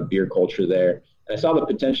of beer culture there. I saw the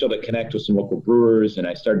potential to connect with some local brewers, and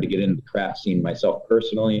I started to get into the craft scene myself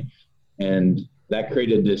personally. And that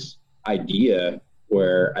created this idea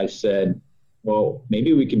where I said, well,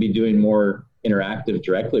 maybe we could be doing more interactive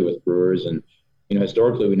directly with brewers. And,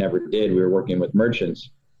 historically we never did. We were working with merchants.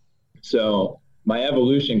 So my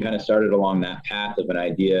evolution kind of started along that path of an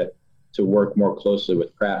idea to work more closely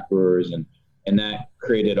with craft brewers. And that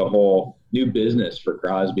created a whole new business for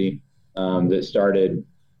Crosby that started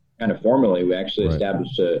kind of formally. We actually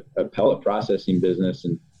established a pellet processing business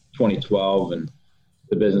in 2012, and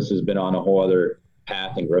the business has been on a whole other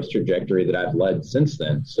path and growth trajectory that I've led since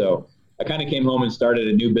then. So I kind of came home and started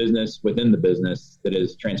a new business within the business that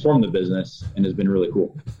has transformed the business and has been really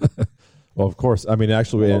cool. Well, of course. I mean,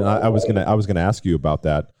 actually, and I was gonna ask you about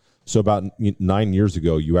that. So about 9 years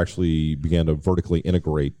ago, you actually began to vertically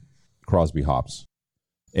integrate Crosby hops.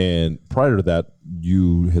 And prior to that,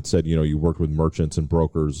 you had said, you worked with merchants and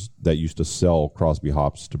brokers that used to sell Crosby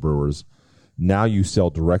hops to brewers. Now you sell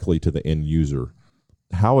directly to the end user.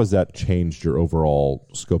 How has that changed your overall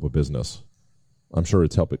scope of business? I'm sure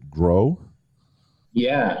it's helped it grow.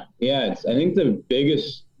 Yeah. I think the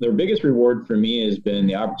biggest reward for me has been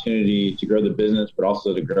the opportunity to grow the business, but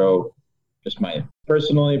also to grow just my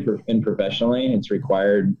personally and professionally. It's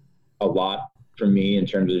required a lot from me in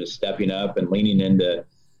terms of just stepping up and leaning into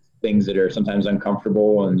things that are sometimes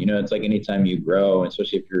uncomfortable. And, it's like anytime you grow,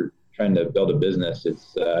 especially if you're trying to build a business,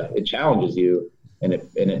 it challenges you and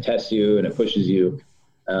it tests you and it pushes you.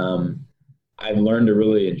 I've learned to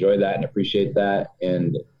really enjoy that and appreciate that.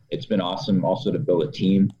 And it's been awesome also to build a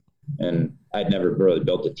team. And I'd never really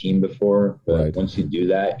built a team before, but once you do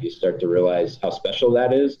that, you start to realize how special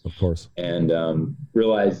that is. Of course. And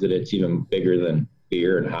realize that it's even bigger than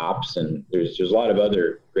beer and hops, and there's a lot of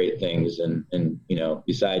other great things, and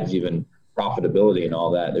besides even profitability and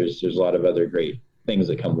all that, there's a lot of other great things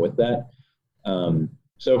that come with that.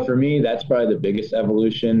 So for me, that's probably the biggest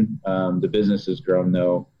evolution. The business has grown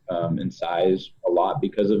though in size a lot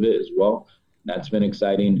because of it as well. That's been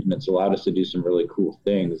exciting, and it's allowed us to do some really cool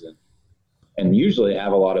things and usually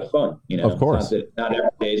have a lot of fun. Of course, not every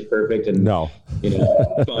day is perfect and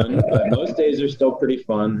fun, but most days are still pretty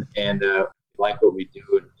fun, and like what we do,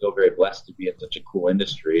 and feel very blessed to be in such a cool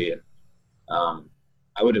industry. And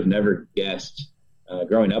I would have never guessed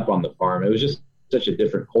growing up on the farm. It was just such a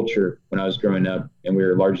different culture when I was growing up, and we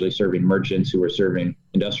were largely serving merchants who were serving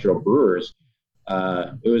industrial brewers.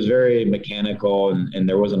 It was very mechanical, and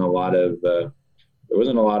there wasn't a lot of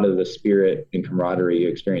the spirit and camaraderie you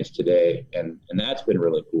experience today, and that's been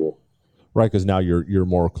really cool. Right, because now you're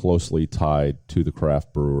more closely tied to the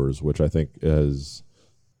craft brewers, which I think is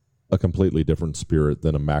a completely different spirit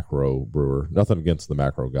than a macro brewer. Nothing against the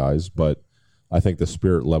macro guys, but I think the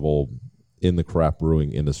spirit level in the craft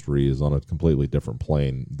brewing industry is on a completely different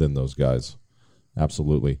plane than those guys.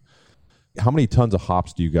 Absolutely. How many tons of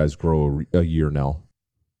hops do you guys grow a year now?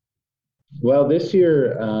 Well, this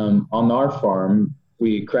year on our farm,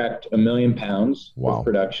 we cracked 1 million pounds of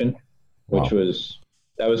production, which was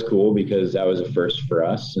cool because that was a first for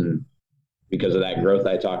us. And because of that growth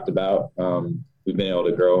I talked about, we've been able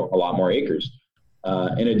to grow a lot more acres.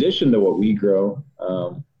 In addition to what we grow,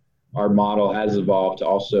 our model has evolved to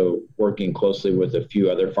also working closely with a few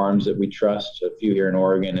other farms that we trust, a few here in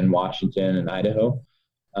Oregon and Washington and Idaho.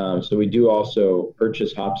 So we do also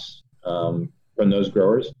purchase hops from those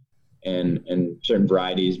growers and certain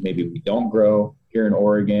varieties maybe we don't grow here in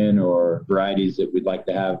Oregon, or varieties that we'd like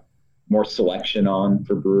to have more selection on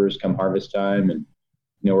for brewers come harvest time. And,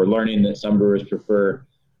 we're learning that some brewers prefer,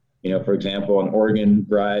 for example, an Oregon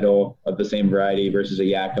varietal of the same variety versus a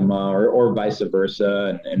Yakima or vice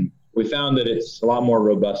versa. And we found that it's a lot more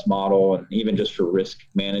robust model, and even just for risk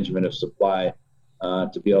management of supply,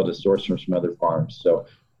 to be able to source from some other farms. So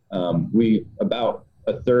we about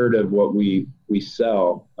a third of what we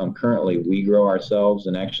sell currently we grow ourselves,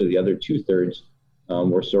 and actually the other 2/3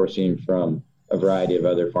 we're sourcing from a variety of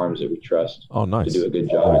other farms that we trust. Oh, nice. To do a good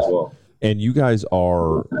job as well. And you guys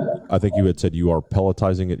are, I think you had said you are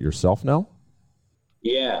pelletizing it yourself now?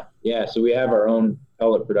 Yeah. So we have our own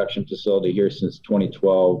pellet production facility here since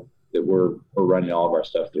 2012 that we're running all of our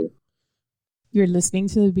stuff through. You're listening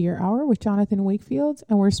to the Beer Hour with Jonathan Wakefield,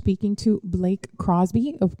 and we're speaking to Blake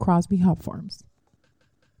Crosby of Crosby Hop Farms.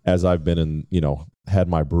 As I've been had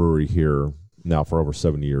my brewery here now for over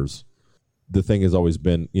 7 years, the thing has always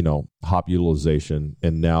been, hop utilization.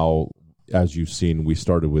 And now, as you've seen, we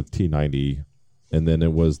started with T90, and then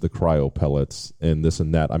it was the cryo pellets and this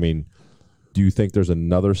and that. I mean, do you think there's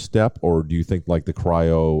another step, or do you think like the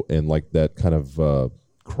cryo and like that kind of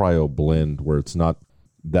cryo blend where it's not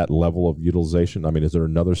that level of utilization? I mean, is there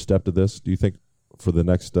another step to this, do you think, for the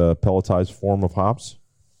next pelletized form of hops?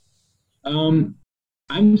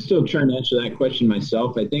 I'm still trying to answer that question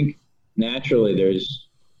myself. I think naturally there's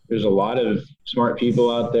a lot of smart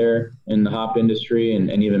people out there in the hop industry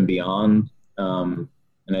and even beyond. And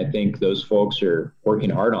I think those folks are working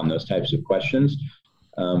hard on those types of questions.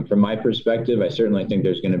 From my perspective, I certainly think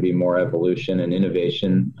there's going to be more evolution and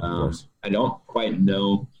innovation. I don't quite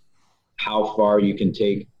know how far you can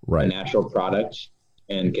take a natural product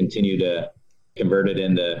and continue to convert it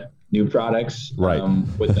into new products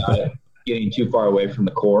without it getting too far away from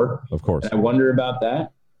the core. Of course. And I wonder about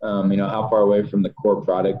that. How far away from the core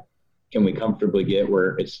product can we comfortably get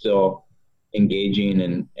where it's still engaging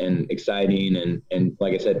and exciting and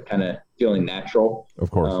like I said, kind of feeling natural,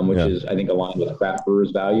 of course, which is, I think, aligned with craft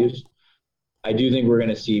brewers' values. I do think we're going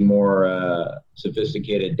to see more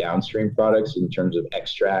sophisticated downstream products in terms of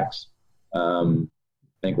extracts.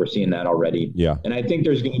 I think we're seeing that already. Yeah. And I think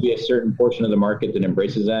there's going to be a certain portion of the market that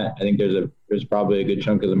embraces that. I think there's probably a good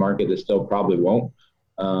chunk of the market that still probably won't.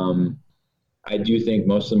 I do think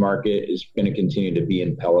most of the market is going to continue to be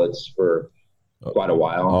in pellets for quite a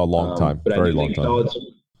while. A long time. But Very I long think time.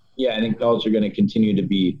 I think pellets are going to continue to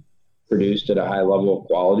be produced at a high level of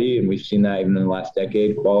quality. And we've seen that even in the last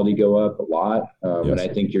decade, quality go up a lot. And I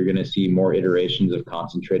think you're going to see more iterations of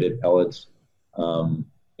concentrated pellets, in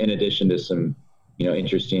addition to some,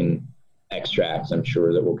 interesting extracts, I'm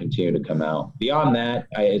sure, that will continue to come out. Beyond that,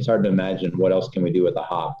 it's hard to imagine what else can we do with a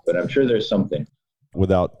hop, but I'm sure there's something.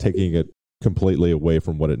 Without taking it completely away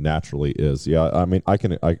from what it naturally is. Yeah, I mean,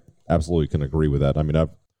 I absolutely can agree with that. I mean,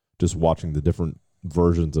 I've just watching the different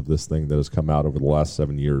versions of this thing that has come out over the last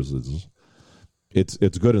 7 years.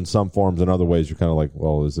 It's good in some forms. In other ways, you're kind of like,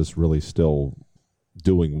 well, is this really still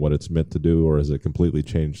doing what it's meant to do, or has it completely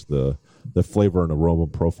changed the flavor and aroma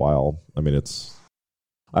profile? I mean,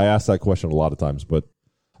 I ask that question a lot of times, but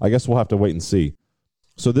I guess we'll have to wait and see.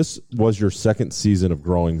 So this was your second season of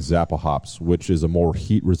growing Zappa hops, which is a more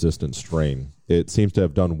heat-resistant strain. It seems to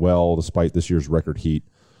have done well despite this year's record heat.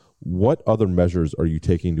 What other measures are you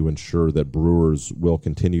taking to ensure that brewers will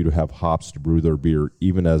continue to have hops to brew their beer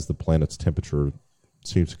even as the planet's temperature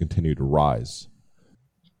seems to continue to rise?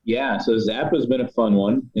 Yeah, so Zappa's been a fun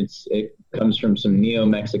one. It comes from some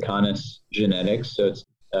Neo-Mexicanus genetics, so it's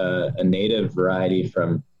a native variety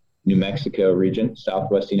from New Mexico region,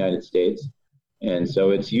 Southwest United States. And so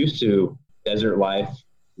it's used to desert life,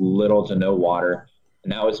 little to no water.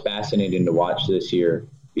 And that was fascinating to watch this year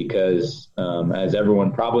because, as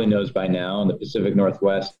everyone probably knows by now, in the Pacific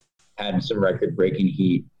Northwest had some record-breaking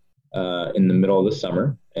heat in the middle of the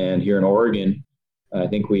summer. And here in Oregon, I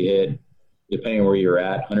think we hit, depending on where you're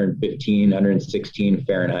at, 115, 116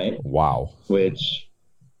 Fahrenheit. Wow. Which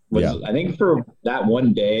was, I think for that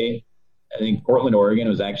one day, I think Portland, Oregon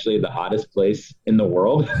was actually the hottest place in the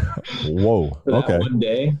world. Whoa. For that Okay. one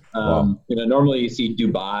day. Wow. Normally you see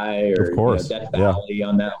Dubai or Of course. Death Valley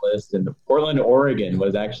on that list. And Portland, Oregon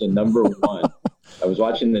was actually number one. I was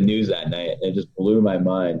watching the news that night and it just blew my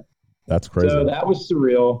mind. That's crazy. So that was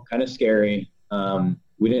surreal, kind of scary.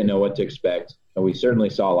 We didn't know what to expect. We certainly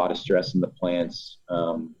saw a lot of stress in the plants.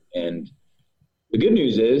 And the good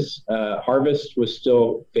news is harvest was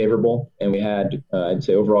still favorable, and we had, I'd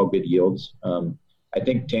say, overall good yields. I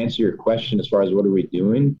think to answer your question as far as what are we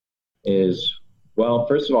doing is, well,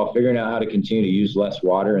 first of all, figuring out how to continue to use less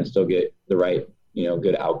water and still get the right,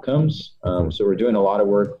 good outcomes. So we're doing a lot of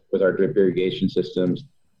work with our drip irrigation systems,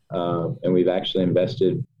 and we've actually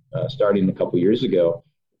invested, starting a couple years ago,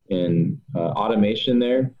 in automation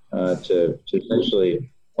there to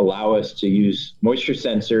essentially allow us to use moisture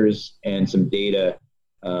sensors and some data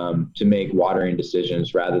to make watering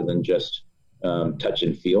decisions rather than just touch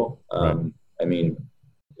and feel. Right. I mean,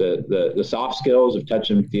 the soft skills of touch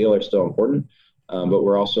and feel are still important, but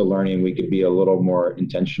we're also learning we could be a little more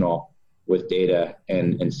intentional with data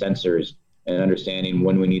and sensors and understanding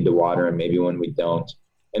when we need to water and maybe when we don't.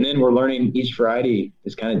 And then we're learning each variety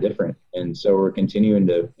is kind of different. And so we're continuing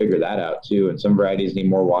to figure that out too. And some varieties need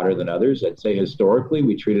more water than others. I'd say historically,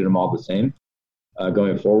 we treated them all the same.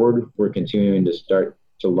 Going forward, we're continuing to start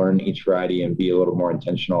to learn each variety and be a little more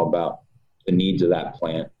intentional about the needs of that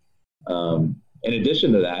plant. In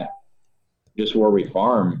addition to that, just where we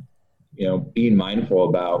farm, being mindful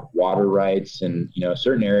about water rights and,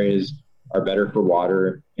 certain areas are better for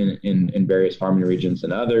water in various farming regions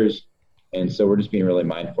than others. And so we're just being really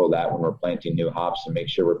mindful of that when we're planting new hops and make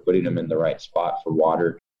sure we're putting them in the right spot for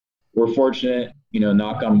water. We're fortunate,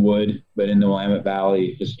 knock on wood, but in the Willamette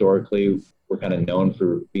Valley, historically, we're kind of known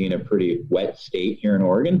for being a pretty wet state here in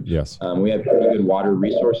Oregon. Yes. We have pretty good water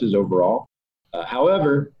resources overall.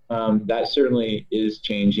 However, that certainly is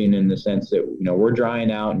changing in the sense that, we're drying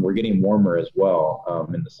out and we're getting warmer as well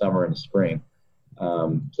in the summer and the spring.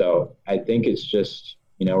 So I think it's just,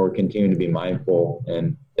 we're continuing to be mindful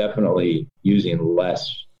and definitely using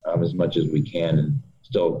less as much as we can and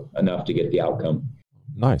still enough to get the outcome.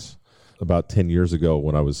 Nice. About 10 years ago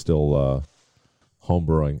when I was still home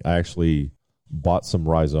brewing, I actually bought some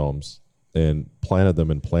rhizomes and planted them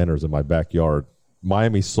in planters in my backyard.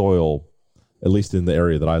 Miami soil, at least in the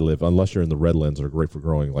area that I live, unless you're in the Redlands, are great for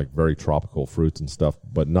growing like very tropical fruits and stuff,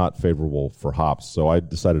 but not favorable for hops. So I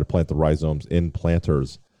decided to plant the rhizomes in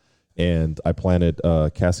planters. And I planted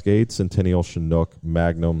Cascade, Centennial, Chinook,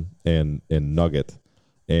 Magnum, and Nugget.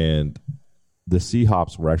 And the C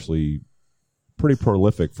hops were actually pretty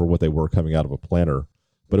prolific for what they were coming out of a planter.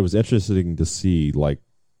 But it was interesting to see like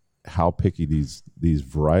how picky these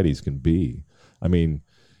varieties can be. I mean,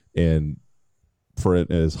 and for it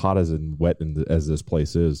as hot as and wet as this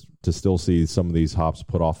place is, to still see some of these hops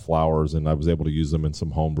put off flowers, and I was able to use them in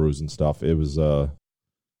some home brews and stuff. It was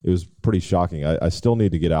pretty shocking. I still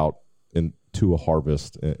need to get out into a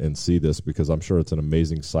harvest and see this, because I'm sure it's an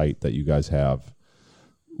amazing sight that you guys have,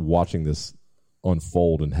 watching this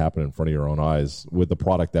unfold and happen in front of your own eyes with the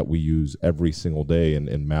product that we use every single day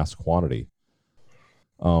in mass quantity.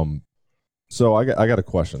 So I got a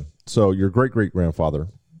question. So your great-great-grandfather,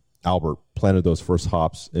 Albert, planted those first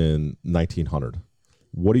hops in 1900.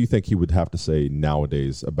 What do you think he would have to say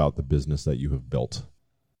nowadays about the business that you have built?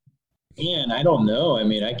 Man, I don't know. I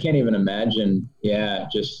mean, I can't even imagine,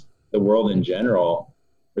 just the world in general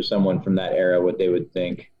for someone from that era, what they would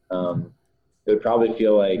think. It would probably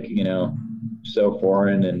feel like, so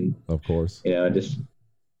foreign and, of course, just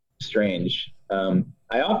strange.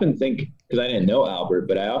 I often think, because I didn't know Albert,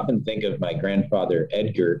 but I often think of my grandfather,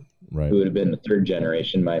 Edgar, right, who would have been the third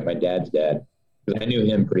generation, my dad's dad, because I knew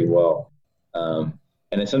him pretty well.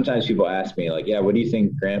 And then sometimes people ask me, like, what do you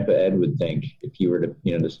think Grandpa Ed would think if he were to,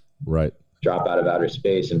 just right, drop out of outer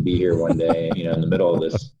space and be here one day, in the middle of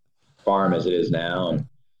this farm as it is now? And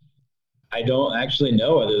I don't actually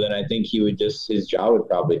know, other than I think his jaw would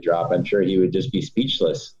probably drop. I'm sure he would just be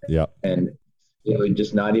speechless. Yeah. And it would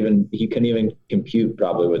just he couldn't even compute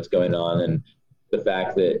probably what's going on. And the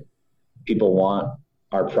fact that people want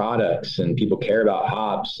our products and people care about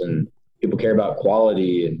hops and people care about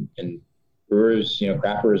quality and brewers,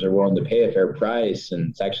 craft brewers are willing to pay a fair price, and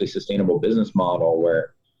it's actually a sustainable business model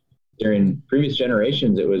where during previous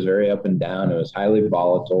generations, it was very up and down. It was highly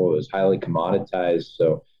volatile. It was highly commoditized.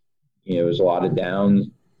 So, it was a lot of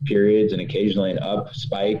down periods and occasionally an up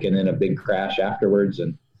spike and then a big crash afterwards.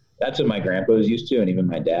 And that's what my grandpa was used to, and even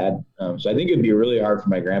my dad. So I think it'd be really hard for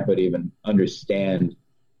my grandpa to even understand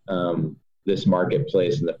this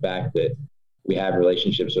marketplace and the fact that we have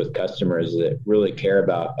relationships with customers that really care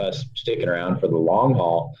about us sticking around for the long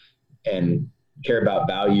haul and care about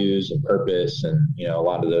values and purpose and, a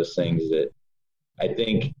lot of those things that I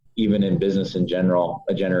think even in business in general,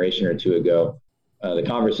 a generation or two ago, the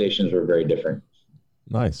conversations were very different.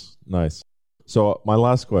 Nice. So my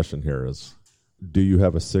last question here is, do you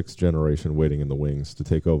have a sixth generation waiting in the wings to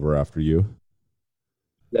take over after you?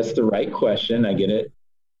 That's the right question. I get it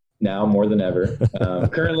now more than ever.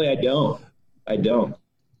 Currently, I don't.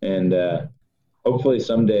 And hopefully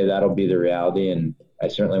someday that'll be the reality. And I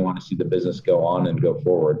certainly want to see the business go on and go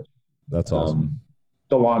forward. That's awesome.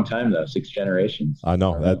 It's a long time though, 6 generations. I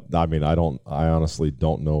know that. I mean, I honestly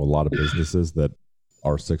don't know a lot of businesses that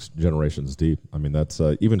are 6 generations deep. I mean, that's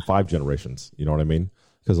even 5 generations. You know what I mean?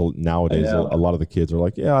 Because nowadays a lot of the kids are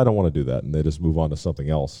like, yeah, I don't want to do that. And they just move on to something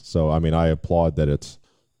else. So, I mean, I applaud that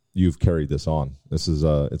you've carried this on. This is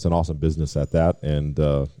it's an awesome business at that. And,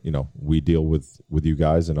 we deal with you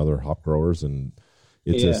guys and other hop growers, and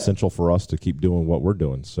it's essential for us to keep doing what we're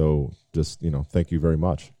doing. So just, thank you very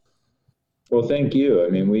much. Well, thank you. I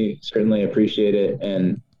mean, we certainly appreciate it.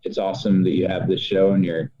 And it's awesome that you have this show and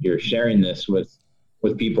you're sharing this with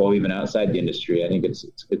people even outside the industry. I think it's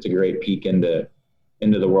a great peek into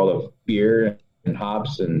the world of beer and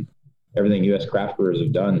hops and everything U.S. craft brewers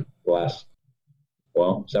have done the last,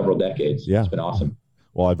 several decades. Yeah. It's been awesome.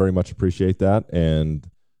 Well, I very much appreciate that. And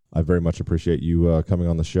I very much appreciate you coming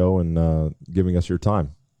on the show and giving us your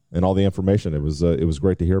time and all the information. It was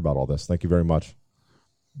great to hear about all this. Thank you very much.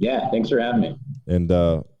 Yeah. Thanks for having me. And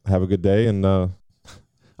have a good day. And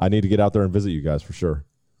I need to get out there and visit you guys for sure.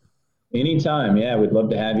 Anytime. Yeah. We'd love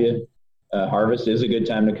to have you. Harvest is a good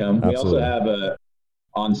time to come. Absolutely. We also have a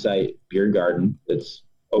on-site beer garden that's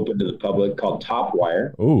open to the public called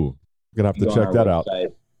Topwire. Ooh, gonna have to check that out.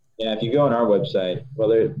 Yeah, if you go on our website,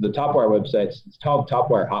 the Topwire website, it's called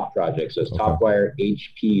Topwire Hop Project, so it's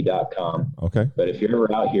topwirehp.com. Okay. But if you're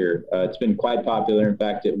ever out here, it's been quite popular. In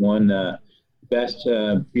fact, it won best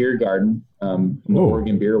beer garden from the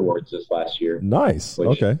Oregon Beer Awards this last year. Nice.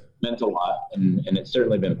 Which okay. meant a lot, and it's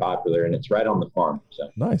certainly been popular, and it's right on the farm.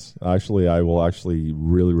 So nice. Actually, I will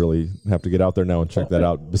really, really have to get out there now and check that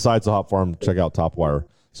out. Besides the hop farm, check out Topwire.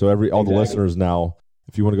 So all the listeners now,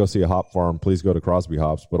 if you want to go see a hop farm, please go to Crosby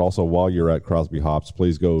Hops. But also while you're at Crosby Hops,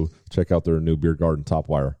 please go check out their new beer garden,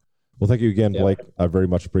 Topwire. Well, thank you again, Blake. I very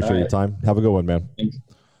much appreciate your time. Have a good one, man. Thanks.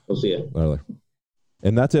 We'll see you. All right.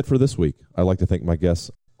 And that's it for this week. I'd like to thank my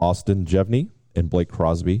guests, Austin Jevne and Blake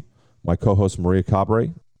Crosby, my co-host, Maria Cabre,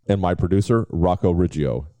 and my producer, Rocco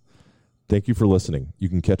Riggio. Thank you for listening. You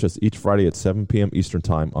can catch us each Friday at 7 p.m. Eastern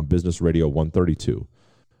Time on Business Radio 132.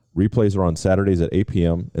 Replays are on Saturdays at 8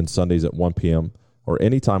 p.m. and Sundays at 1 p.m. or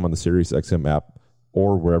anytime on the SiriusXM app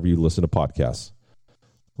or wherever you listen to podcasts.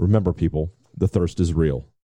 Remember, people, the thirst is real.